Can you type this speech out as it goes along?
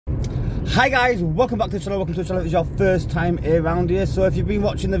Hi guys, welcome back to the channel. Welcome to the channel. If it's your first time around here, so if you've been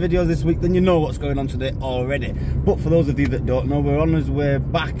watching the videos this week, then you know what's going on today already. But for those of you that don't know, we're on our way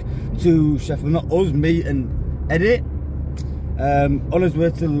back to Sheffield. Not us, me and Eddie. On our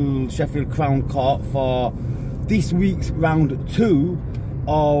way to Sheffield Crown Court for this week's round 2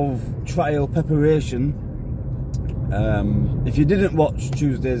 of trial preparation. If you didn't watch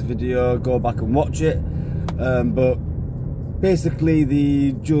Tuesday's video, go back and watch it. But basically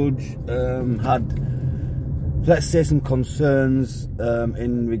the judge had, let's say, some concerns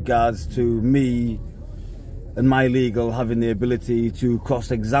in regards to me and my legal having the ability to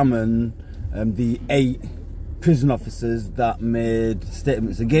cross-examine the 8 prison officers that made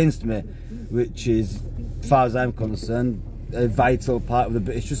statements against me, which is, as far as I'm concerned, a vital part of the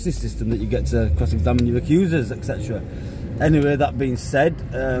British justice system, that you get to cross-examine your accusers, etc. Anyway, that being said,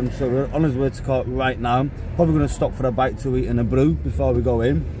 so we're on our way to court right now. Probably going to stop for a bite to eat and a brew before we go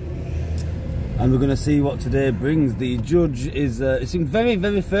in, and we're going to see what today brings. The judge is he seemed very,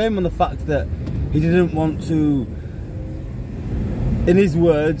 very firm on the fact that he didn't want to, in his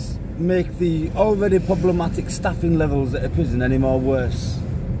words, make the already problematic staffing levels at a prison any more worse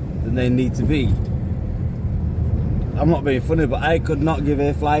than they need to be. I'm not being funny, but I could not give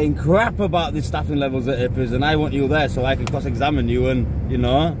a flying crap about the staffing levels at a prison. I want you there so I can cross-examine you and, you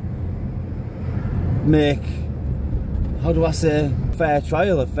know, make, how do I say, a fair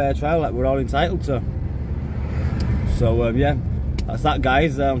trial like we're all entitled to. So yeah, that's that,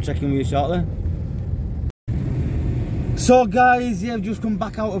 guys. I'm checking with you shortly. So guys, yeah, I've just come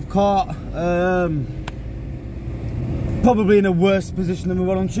back out of court, probably in a worse position than we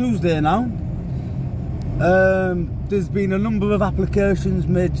were on Tuesday now. There's been a number of applications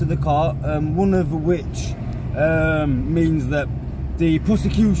made to the court, one of which means that the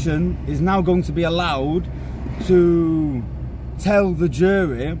prosecution is now going to be allowed to tell the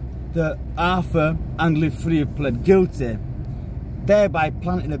jury that Arthur and Liv Free have pled guilty, thereby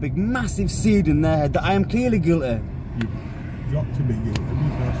planting a big massive seed in their head that I am clearly guilty. You've got to be guilty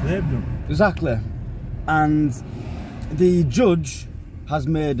because they've done. Exactly. And the judge has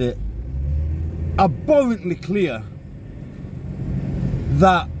made it abhorrently clear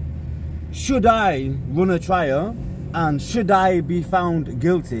that should I run a trial and should I be found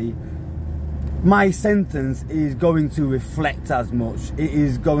guilty, my sentence is going to reflect as much. It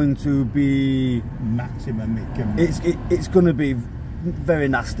is going to be Maximum it can be. It's going to be very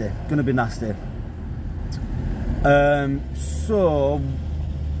nasty. Going to be nasty. So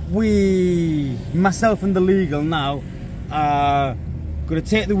myself and the legal now are going to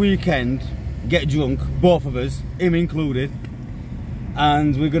take the weekend, get drunk, both of us, him included,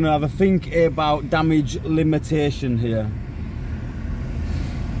 and we're going to have a think about damage limitation here.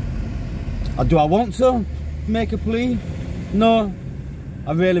 Do I want to make a plea? No,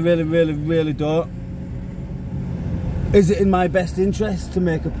 I really don't. Is it in my best interest to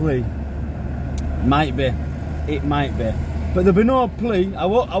make a plea? Might be, it might be, but there'll be no plea. I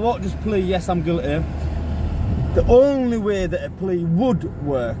won't just plea yes I'm guilty. The only way that a plea would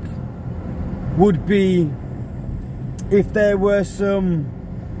work would be if there were some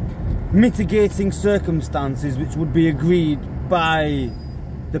mitigating circumstances which would be agreed by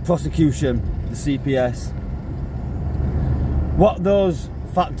the prosecution, the CPS. What those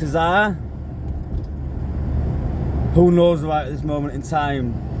factors are, who knows right at this moment in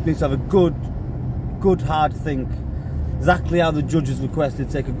time. You need to have a good hard think. Exactly how the judge has requested,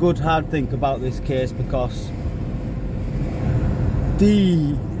 take a good hard think about this case, because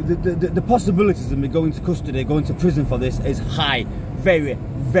the possibilities of me going to custody, going to prison for this is high, very,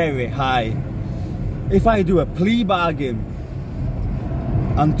 very high. If I do a plea bargain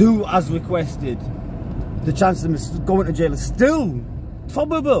and do as requested, the chances of me going to jail is still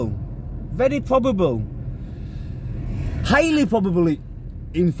probable, very probable, highly probable,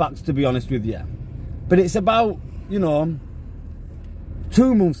 in fact, to be honest with you. But it's about, you know,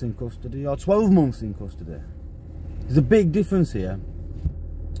 2 months in custody or 12 months in custody. There's a big difference here.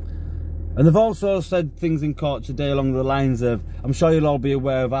 And they've also said things in court today along the lines of, I'm sure you'll all be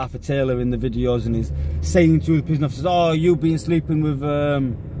aware of Arthur Taylor in the videos, and he's saying to the prison officers, oh, you've been sleeping with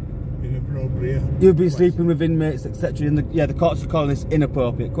inappropriate. You've been sleeping with inmates, etc. And the courts are calling this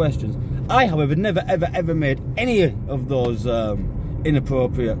inappropriate questions. I, however, never ever made any of those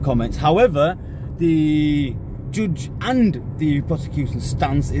inappropriate comments. However, the judge and the prosecution's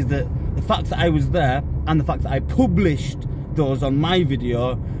stance is that the fact that I was there and the fact that I published those on my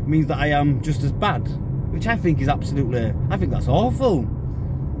video means that I am just as bad, which I think is absolutely, I think that's awful.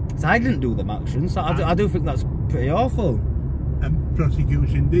 So I didn't do them actions, so I do think that's pretty awful. And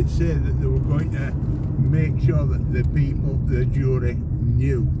prosecution did say that they were going to make sure that the people, the jury,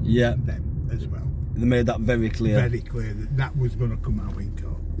 knew Yeah. them as well. They made that very clear. Very clear that that was going to come out in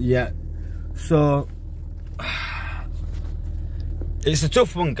court. Yeah. So it's a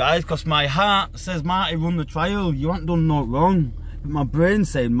tough one, guys, because my heart says, Marty, run the trial. You ain't done no wrong. But my brain's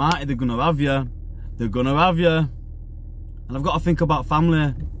saying, Marty, they're gonna have you. They're gonna have you. And I've got to think about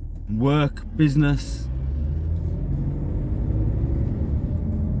family, work, business.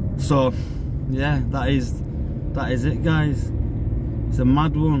 So yeah, that is it, guys. It's a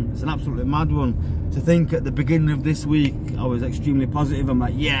mad one. It's an absolutely mad one. To think at the beginning of this week I was extremely positive. I'm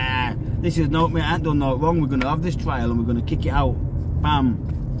like, yeah, this is no, mate, I ain't done no wrong. We're gonna have this trial and we're gonna kick it out.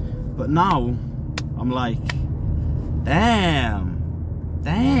 Bam. But now I'm like, damn,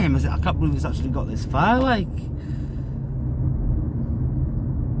 I can't believe it's actually got this far. Like,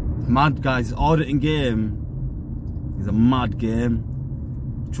 mad, guys. Auditing game is a mad game.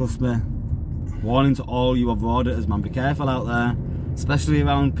 Trust me. Warning to all you other auditors, man, be careful out there, especially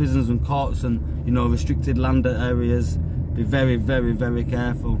around prisons and courts and, you know, restricted land areas. Be very, very, very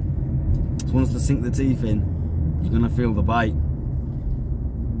careful. So once they sink the teeth in, you're gonna feel the bite.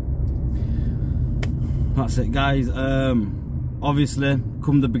 That's it, guys. Obviously,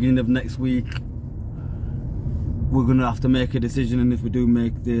 come the beginning of next week, we're gonna have to make a decision, and if we do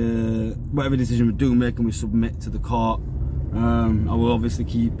make whatever decision we do make and we submit to the court, I will obviously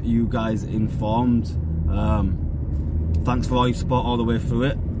keep you guys informed. Thanks for all your support all the way through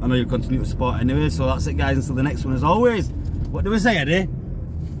it. I know you'll continue to support anyway, so that's it, guys. Until the next one, as always, what do we say, Eddie?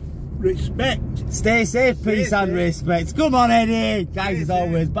 Respect. Stay safe, peace and respect. Come on, Eddie. Guys, as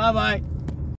always, bye-bye.